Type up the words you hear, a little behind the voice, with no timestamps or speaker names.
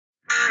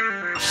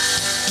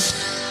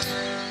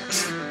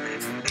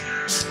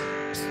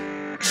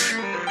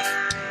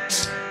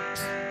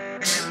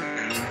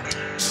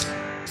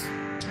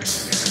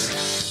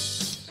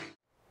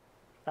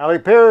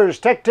Alec Peirce,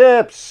 Tech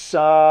Tips.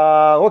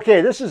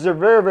 Okay, this is a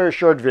very, very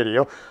short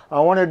video.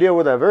 I want to deal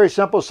with a very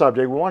simple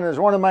subject. One is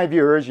one of my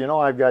viewers. You know,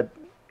 I've got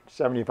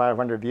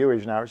 7,500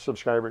 viewers now,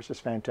 subscribers.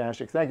 It's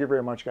fantastic. Thank you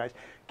very much, guys.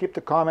 Keep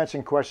the comments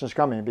and questions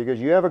coming, because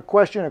you have a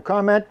question, a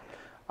comment,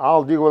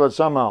 I'll deal with it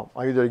somehow.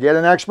 I'll either get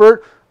an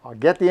expert, I'll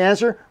get the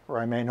answer, or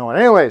I may know it.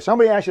 Anyway,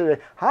 somebody asked you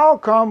today, how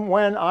come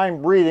when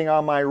I'm breathing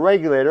on my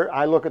regulator,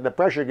 I look at the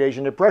pressure gauge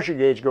and the pressure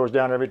gauge goes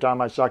down every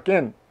time I suck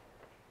in?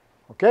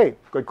 Okay,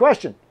 good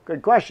question.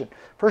 Good question.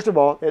 First of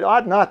all, it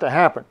ought not to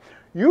happen.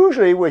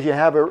 Usually,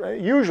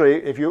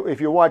 if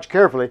you watch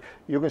carefully,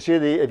 you can see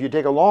if you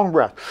take a long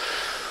breath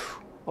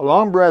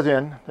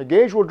in, the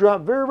gauge will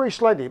drop very, very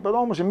slightly, but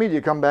almost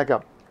immediately come back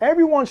up.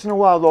 Every once in a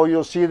while, though,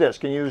 you'll see this.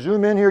 Can you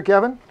zoom in here,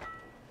 Kevin?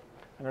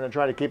 I'm going to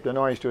try to keep the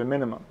noise to a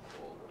minimum.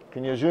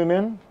 Can you zoom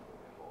in?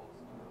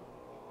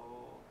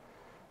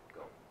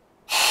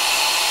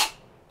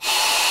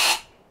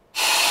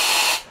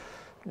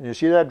 Can you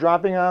see that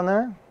dropping on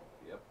there?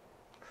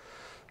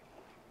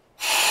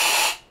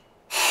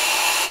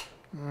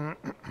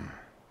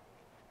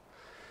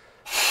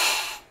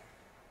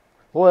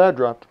 Boy, that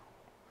dropped.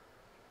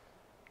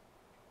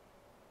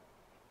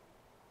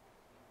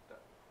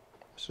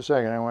 Just a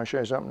second, I want to show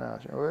you something now.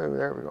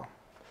 There we go.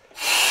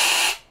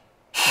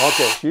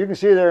 Okay, so you can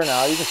see there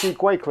now, you can see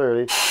quite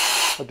clearly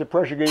that the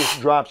pressure gauge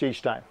drops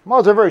each time.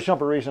 Well, there's a very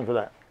simple reason for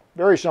that.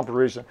 Very simple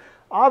reason.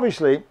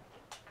 Obviously,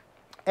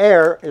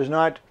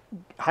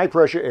 high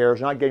pressure air is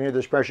not getting to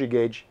this pressure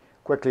gauge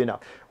quickly enough.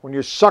 When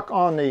you suck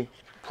on the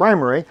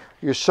primary,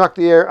 you suck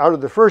the air out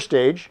of the first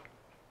stage,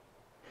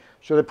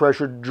 so the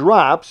pressure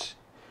drops.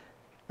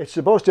 It's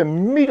supposed to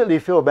immediately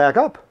fill back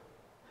up.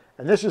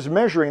 And this is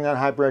measuring that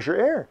high pressure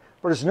air,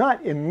 but it's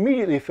not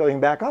immediately filling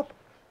back up.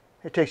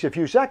 It takes a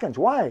few seconds.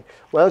 Why?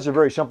 Well, there's a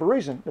very simple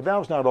reason. The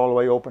valve's not all the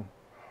way open.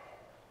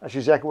 That's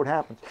exactly what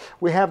happens.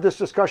 We have this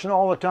discussion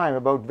all the time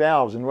about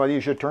valves and whether you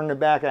should turn them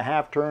back a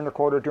half turn, a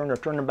quarter turn, or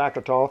turn them back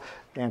at all.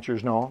 The answer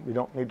is no. You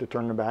don't need to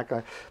turn them back.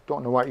 I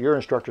don't know what your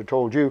instructor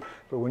told you,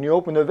 but when you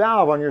open the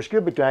valve on your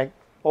scuba tank,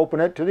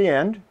 open it to the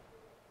end.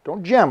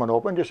 Don't jam it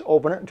open. Just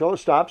open it until it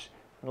stops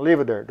and leave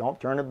it there. Don't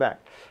turn it back.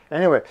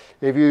 Anyway,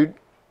 if you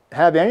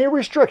have any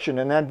restriction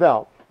in that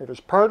valve, if it's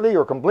partly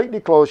or completely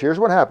closed, here's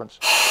what happens.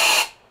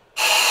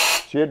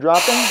 See it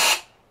dropping?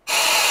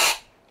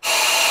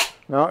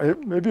 Now,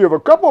 if you have a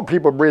couple of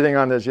people breathing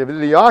on this, if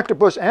the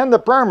octopus and the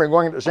primary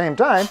going at the same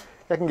time,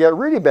 it can get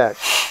really bad.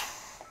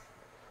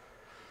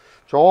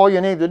 So all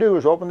you need to do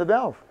is open the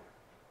valve.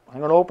 I'm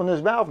going to open this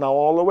valve now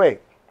all the way.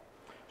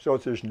 So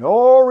there's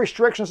no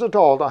restrictions at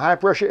all to high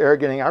pressure air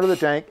getting out of the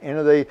tank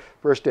into the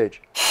first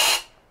stage.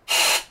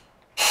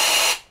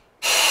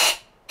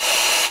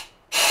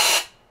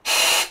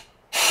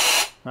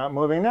 Not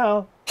moving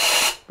now,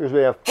 because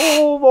we have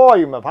full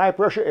volume of high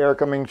pressure air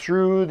coming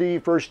through the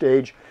first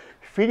stage,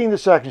 feeding the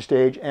second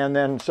stage, and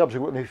then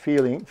subsequently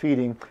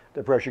feeding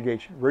the pressure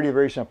gauge. Really,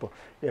 very simple.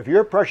 If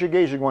your pressure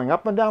gauge is going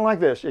up and down like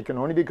this, it can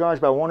only be caused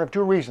by one of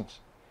two reasons.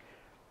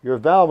 Your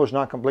valve is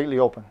not completely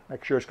open.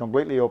 Make sure it's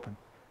completely open.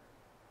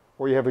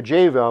 Or you have a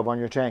J valve on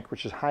your tank,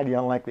 which is highly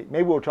unlikely.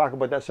 Maybe we'll talk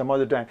about that some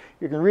other time.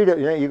 You can read it.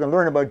 You can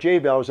learn about J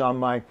valves on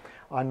my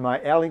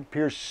Alec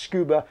Peirce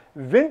Scuba,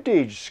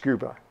 vintage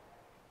Scuba.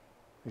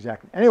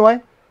 Exactly.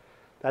 Anyway,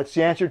 that's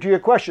the answer to your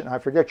question. I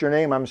forget your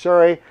name. I'm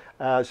sorry,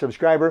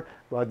 subscriber,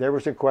 but there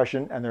was the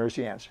question and there's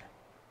the answer.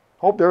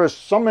 Hope there was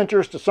some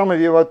interest to some of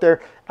you out there.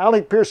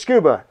 Alec Peirce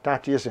Scuba.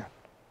 Talk to you soon.